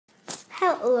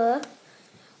hello,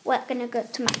 we're going to go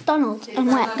to McDonald's and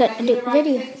we're going to do a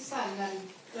video.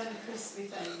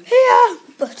 Yeah,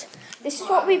 but this is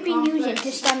what we've been using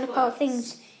to stand up our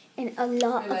things in a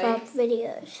lot of our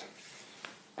videos.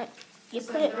 You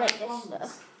put it like this though.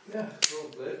 Yeah,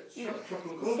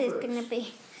 This is going to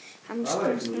be, I'm just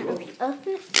going to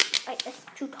open it like this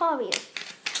tutorial.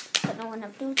 Don't know when I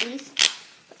do these.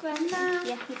 Grandma.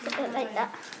 Yeah, you put it like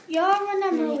that. You're on a And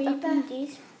then you Moeba. open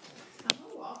these.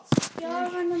 You're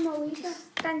on a Moeba.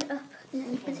 Stand up and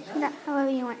then you position that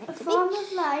however you want it A to form be.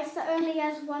 of life that only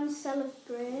has one cell of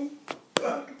brain.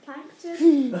 Like a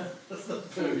plankton. That's not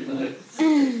very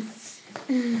nice.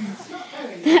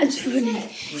 That's funny.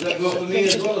 Would that go for me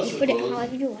as well, I You put it suppose?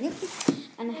 however you want it.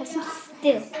 And I have some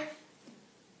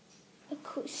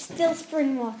still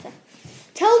spring water.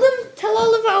 Tell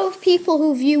all of our people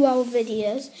who view our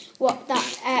videos what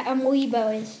that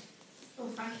amoeba is. Well,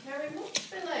 thank you very much,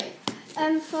 Billy.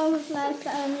 Form of life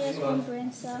that only has one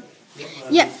brain cell.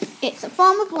 Yep, it's a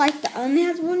form of life that only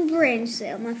has one brain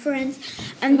cell, my friends.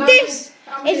 And this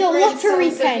is a lottery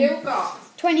pen.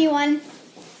 21.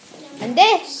 And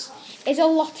this is a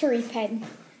lottery pen.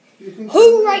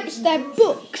 Who writes their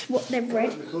books, what they've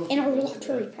read, in a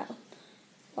lottery pen?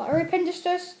 Lottery pen is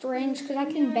so strange because I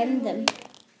can bend them.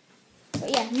 But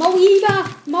yeah, Moeba.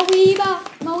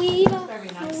 Very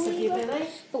nice of you, Billy.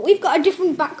 But we've got a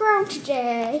different background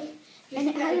today. And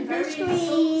it has a blue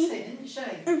screen.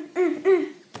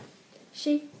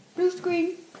 See? Blue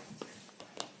screen.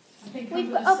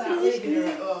 We've got a blue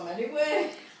screen.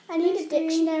 Anyway. I need a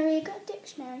dictionary. You got a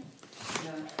dictionary?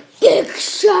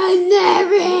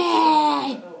 Dictionary!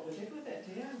 What we did with it,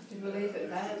 do you? Did we leave it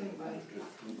there, didn't we?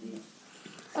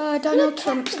 Oh, Donald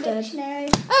Trump's dead. Dictionary.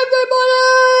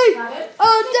 Everybody! Got it?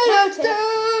 Oh, Donald's dead!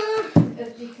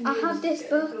 I I have this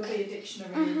book. There'll be a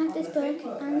dictionary I have on this the book, thing,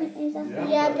 won't and there? it is a...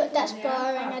 Yeah, but that's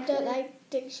boring. I don't like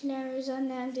dictionaries on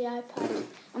the iPad.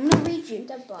 I'm going to read you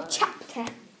They're a boring. chapter.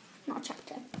 Not a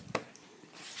chapter.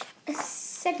 A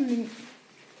segment.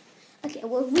 Okay,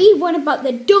 we'll read one about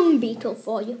the dung beetle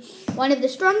for you. One of the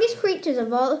strongest creatures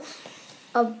of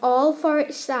all for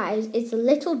its size is the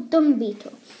little dung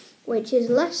beetle, which is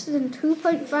less than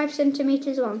 2.5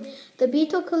 centimeters long. The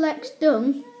beetle collects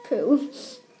dung, poo,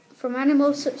 from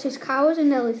animals such as cows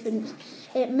and elephants.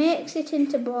 It makes it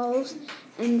into balls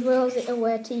and drills it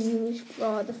away to use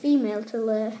for the female to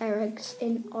lay her eggs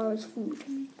in or as food.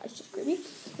 That's just creepy.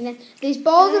 And then these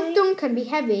balls of dung can be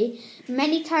heavy,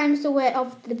 many times the weight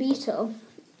of the beetle.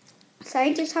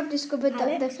 Scientists have discovered that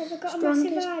Alex, have I got a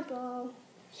massive eyeball?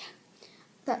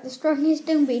 the strongest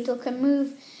dung beetle can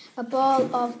move a ball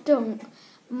of dung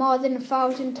more than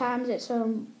 1,000 times its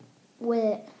own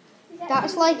weight.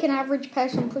 That's like an average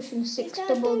person pushing 6 that a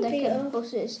dung double-decker beetle?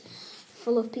 buses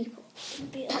full of people.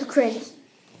 That's crazy.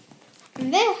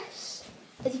 And this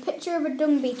is a picture of a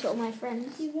dung beetle, my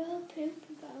friends. You will poop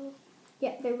about.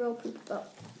 Yeah, they will poop about.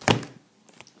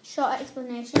 Short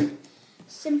explanation,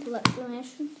 simple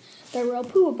explanation. They will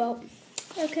poo about.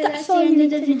 Okay, That's that's all the you end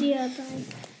need of the to know. video, bye.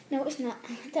 No, it's not.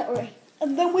 Don't worry.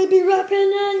 And then we'll be rapping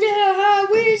and how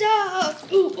we are.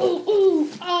 Ooh, ooh, ooh.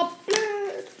 Our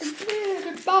blood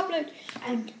and bubbling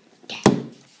and death.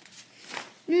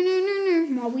 No.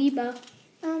 Moeba.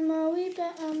 I'm a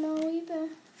Moeba.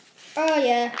 Oh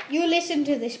yeah, you listen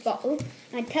to this bottle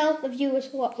and tell the viewers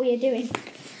what we are doing.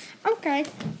 Okay.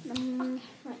 Right.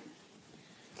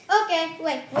 Okay,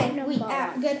 wait. No We bottle.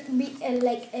 are gonna be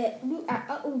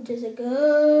there's a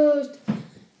ghost.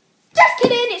 Just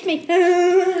kidding, it's me.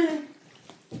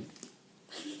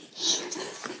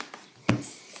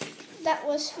 That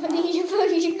was funny.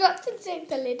 You got to take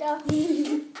the lid off.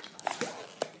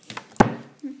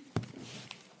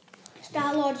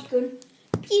 Star-Lord's gun.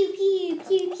 Pew, pew,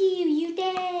 pew, pew, you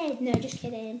dead. No, just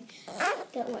kidding.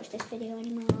 Don't watch this video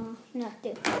anymore. No,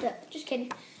 do. Just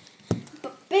kidding.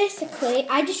 But basically,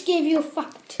 I just gave you a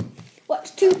fact.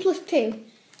 What's 2 plus 2?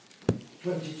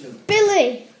 22.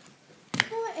 Billy!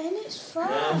 Oh, and it's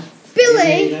fun.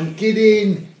 Billy! I'm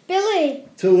kidding. Billy!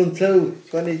 2 and 2,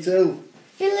 22.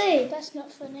 Billy! That's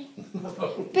not funny.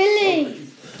 Billy!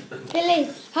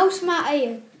 How smart are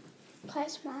you? Quite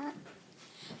smart.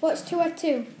 What's 2 add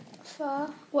 2? 4,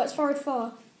 What's 4 add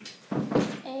 4?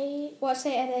 8, What's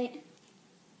 8 add 8?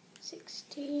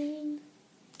 16.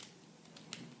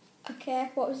 Okay,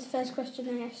 what was the first question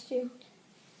I asked you?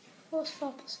 What's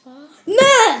 4 plus 4?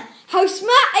 No! How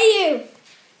smart are you?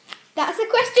 That's a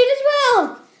question as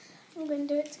well! I'm going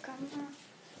to do it to Grandma.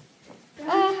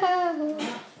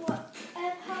 What?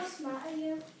 How smart are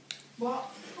you? What?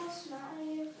 How smart are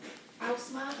you? How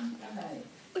smart am I?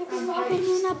 I'm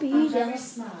I'm very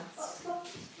smart. What's 4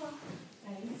 plus 4?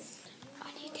 8. I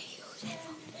need to use it.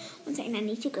 One second, I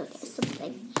need to go get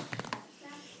something.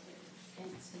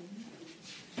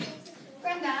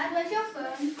 Granddad, where's your phone?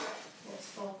 What's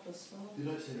 4 plus 4? You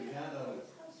don't see the car, though.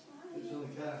 It's on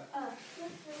the car. Oh.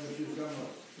 Where's your grandma?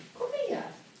 Come here.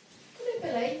 Come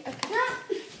here, Billy.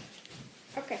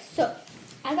 Okay, so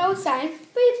as I was saying,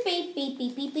 beep beep beep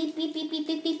beep beep beep beep beep beep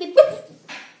beep beep beep. Boop.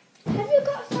 Have you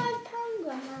got £5,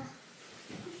 Grandma?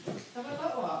 Have I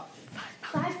got what?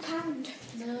 £5.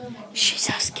 No, what? She's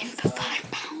asking for £5.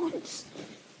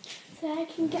 So I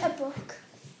can get a book.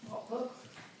 What book?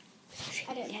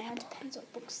 I don't know. It depends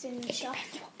what books in the It shop.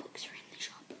 depends what books are in the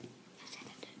shop. I said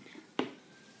I don't know.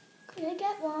 Could I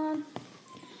get one?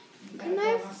 You Can better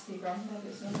I- go ask your granddad,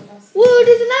 it's not a ask. Whoa,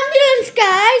 there's an ambulance,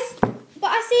 guys! But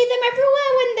I see them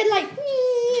everywhere when they're like,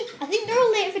 "Wee." I think they're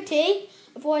all late for tea.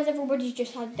 Otherwise, everybody's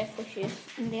just had death wishes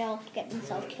and they all get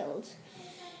themselves killed.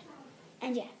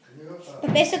 And yeah.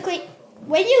 But basically,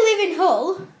 when you live in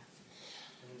Hull,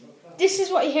 this is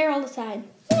what you hear all the time.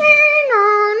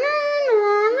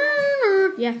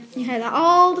 Yeah, you hear that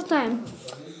all the time.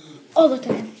 All the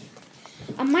time.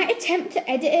 I might attempt to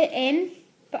edit it in,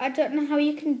 but I don't know how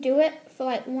you can do it for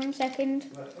like 1 second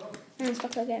and then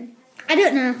stop again. I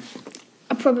don't know.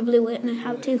 I probably won't know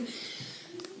how to.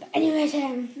 But anyways,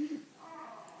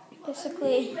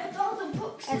 basically, With all the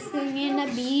books I sing in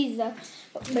Ibiza.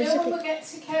 But You know when basically, we get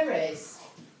to Kerry's,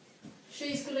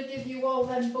 she's going to give you all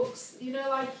them books. You know,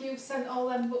 like you've sent all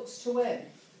them books to him.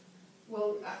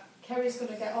 Well, Kerry's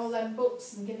going to get all them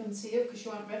books and give them to you because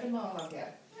you haven't read them all, have you?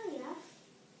 Oh, yeah.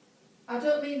 I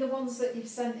don't mean the ones that you've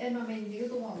sent him. I mean the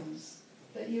other ones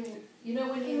that you know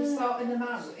when you were sorting them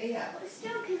out here. But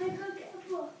still, can I go get a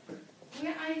book?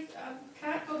 Yeah, I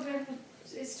can't go there.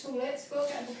 It's too late to go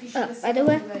get a book. You should Oh, have by sent the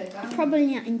way, them on the way down. probably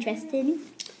not interested.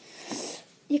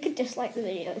 You could dislike the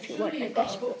video if you want, Surely I you've got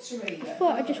guess. a book to read. I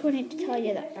thought I just wanted to tell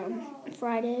you that on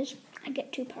Fridays I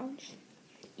get £2.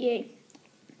 Yay.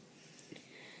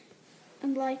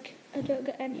 And like, I don't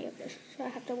get any of this, so I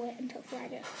have to wait until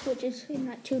Friday, which is in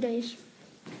like 2 days.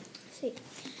 See.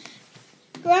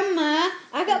 Grandma,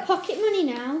 I got pocket money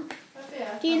now.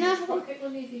 Do you know How how- much pocket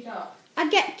money have you got? I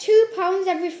get £2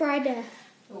 every Friday.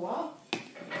 For what?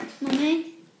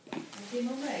 Mummy? Have you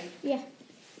mummy? Yeah.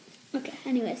 Okay,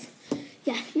 anyways.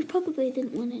 Yeah, you probably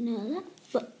didn't want to know that.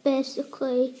 But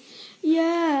basically,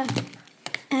 yeah.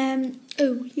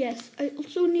 Oh, yes. I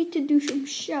also need to do some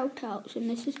shout-outs, and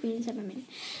this has been 7 minutes.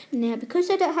 Now,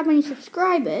 because I don't have any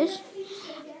subscribers,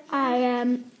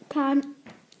 I can't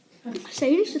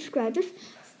say any subscribers.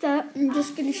 So I'm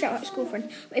just going to shout out school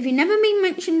friends. But if you've never been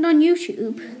mentioned on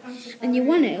YouTube and you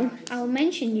want to, I'll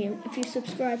mention you if you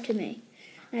subscribe to me.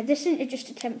 Now, this isn't just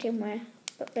a tempting way.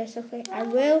 But basically, I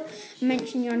will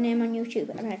mention your name on YouTube,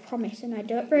 and I promise, and I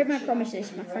don't break my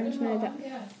promises. My friends know that.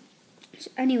 Yeah. So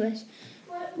anyways,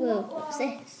 whoa, what's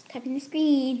this? Tapping the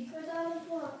screen. With all of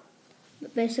what?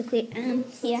 But basically,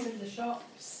 Books yeah. that's in the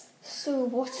shops. So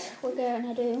what we're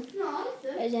gonna do No,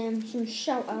 it's is some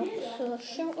shout outs. So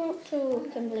shout out to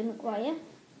Kimberly McGuire,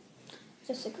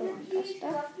 Jessica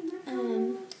Lancaster,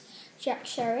 Jack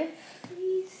Sheriff,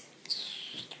 please.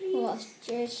 who else?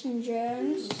 Jason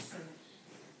Jones,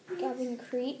 Gavin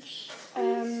Creech.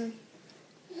 I'm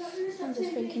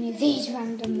just thinking of these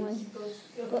randomly.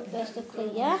 But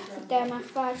basically, yeah, they're my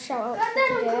 5 shout outs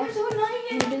for today.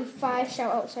 I'm going to do 5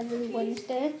 shout outs every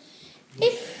Wednesday.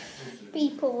 If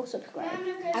people will subscribe,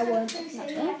 I won't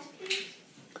definitely.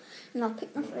 And I'll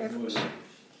pick my favourites.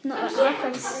 Not like my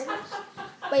friends' favourites.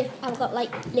 But yeah, I've got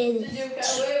like Did ladies. you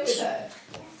get away with it?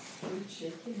 Good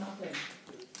chicken, nothing.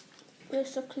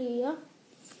 Basically, yeah.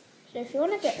 So if you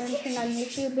want to get mentioned on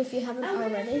YouTube, if you haven't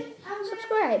already,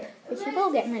 subscribe. If you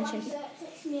will get mentioned.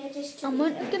 I'm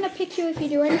not going to pick you if you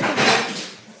do anything good.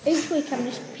 Each week I'm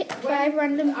just pick 5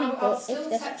 random people if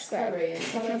they subscribe.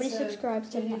 If nobody subscribes,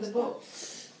 then Give you that's the that. book.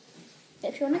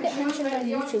 If you want to get mentioned on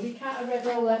You YouTube, can't have read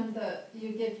all one that you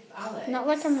give Alex. not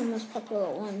like I'm the most popular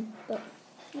one, but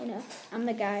you know, I'm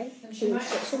the guy who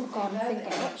sits in the corner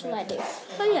thinking, what shall I do?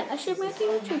 Oh yeah, I should make a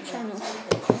YouTube channel.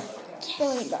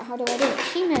 Brilliant, but how do I do it?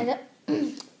 She made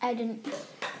it. I didn't.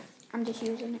 I'm just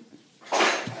using it.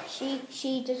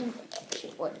 She doesn't.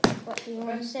 What do you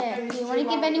want to say? Do you want to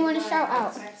give anyone a shout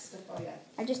out?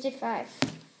 I just did 5. Do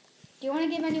you want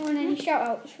to give anyone any shout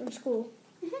outs from school?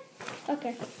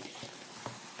 Okay.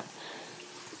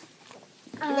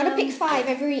 You've got to pick 5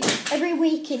 every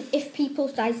week if people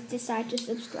decide to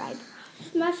subscribe.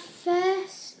 My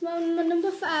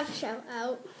number 5 shout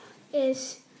out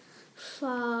is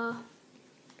for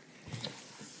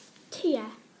Tia,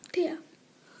 Tia.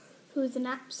 who's an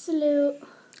absolute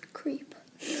Creep.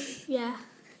 yeah.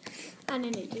 And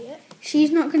an idiot.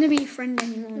 She's not going to be a friend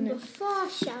anymore. Number No. 4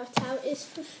 shout out is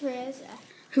for Fraser.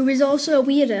 Who is also a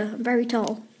weirdo and very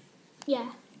tall.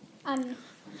 Yeah. And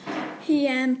He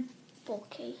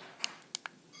bulky.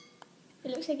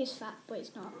 It looks like he's fat, but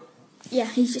he's not. yeah,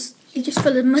 he's just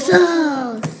full of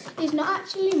muscles. He's not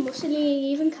actually muscly,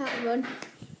 he even can't run.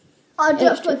 I'll It's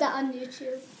just true. put that on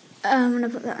YouTube. I'm gonna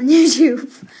put that on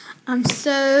YouTube. I'm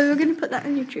so gonna put that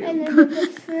on And then YouTube. number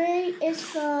 3 is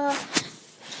for...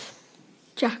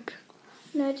 Jack.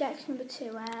 No, Jack's number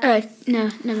 2. No,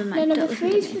 never mind. No, That number was 3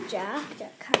 me. is for Jack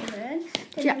Cameron.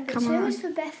 Then Jack number Cameron. 2 is for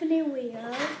Bethany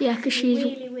Wheel. Yeah, because she's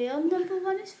Wheelie Wheel. Number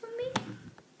 1 is for me.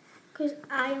 Because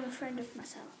I am a friend of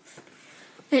myself.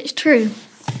 It's true.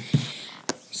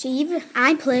 See,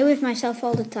 I play with myself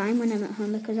all the time when I'm at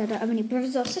home because I don't have any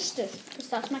brothers or sisters. Because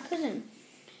that's my cousin.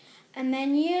 And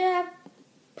then you have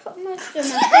put most of my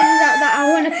things out that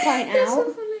I want to point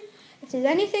out. If there's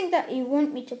anything that you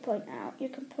want me to point out, you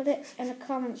can put it in the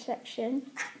comment section.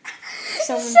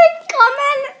 Someone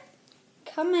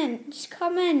comment. Just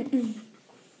comment.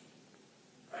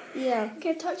 Yeah,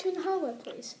 Can I talk to you in the hallway,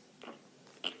 please?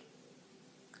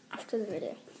 after the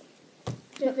video.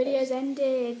 The video's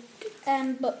ended.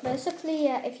 But basically,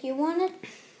 yeah, if you want to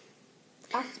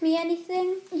ask me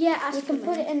anything, Yeah, you ask can me.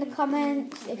 put it in the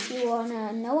comments. If you want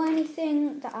to know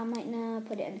anything that I might know,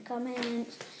 put it in the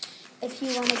comments. If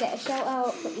you want to get a shout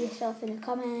out, put yourself in the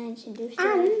comments and do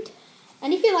stuff.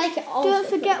 And if you like it, also Don't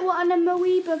forget what an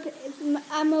amoeba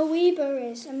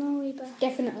is. Amoeba.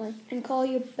 definitely, and call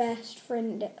your best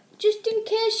friend. Just in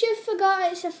case you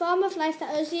forgot, it's a form of life that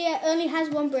only has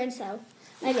one brain cell.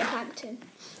 Like a plankton.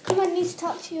 Come on, I need to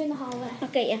talk to you in the hallway.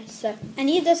 Okay, yeah. So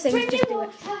any of those things, Bring me just do it.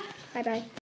 water. Bye bye.